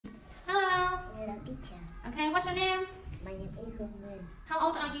Okay, what's your name? My name is Nguyên. How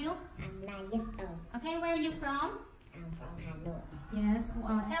old are you? I'm 9 years old. Okay, where are you from? I'm from Hanoi. Yes.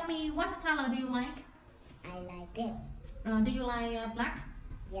 Tell me, what color do you like? I like red. Do you like black?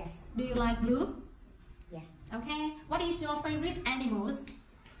 Yes. Do you like blue? Yes. Okay. What is your favorite animals?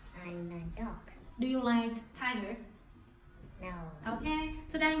 I like dog. Do you like tiger? No. Okay.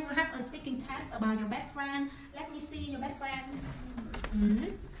 Today we have a speaking test about your best friend. Let me see your best friend.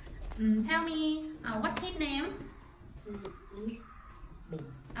 Tell me, what's his name? He is big.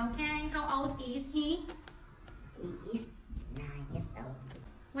 Okay. How old is he? He is 9 years old.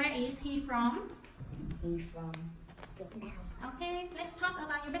 Where is he from? He from Vietnam. Okay. Let's talk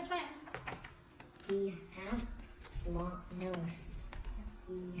about your best friend. He has small nose.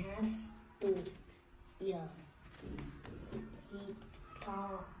 He has 2 ears. He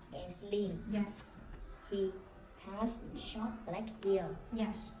tall and slim. Yes. He has short black hair.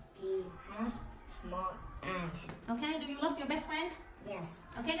 Yes. He has small eyes. Okay. Do you love your best friend? Yes.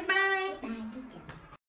 Okay.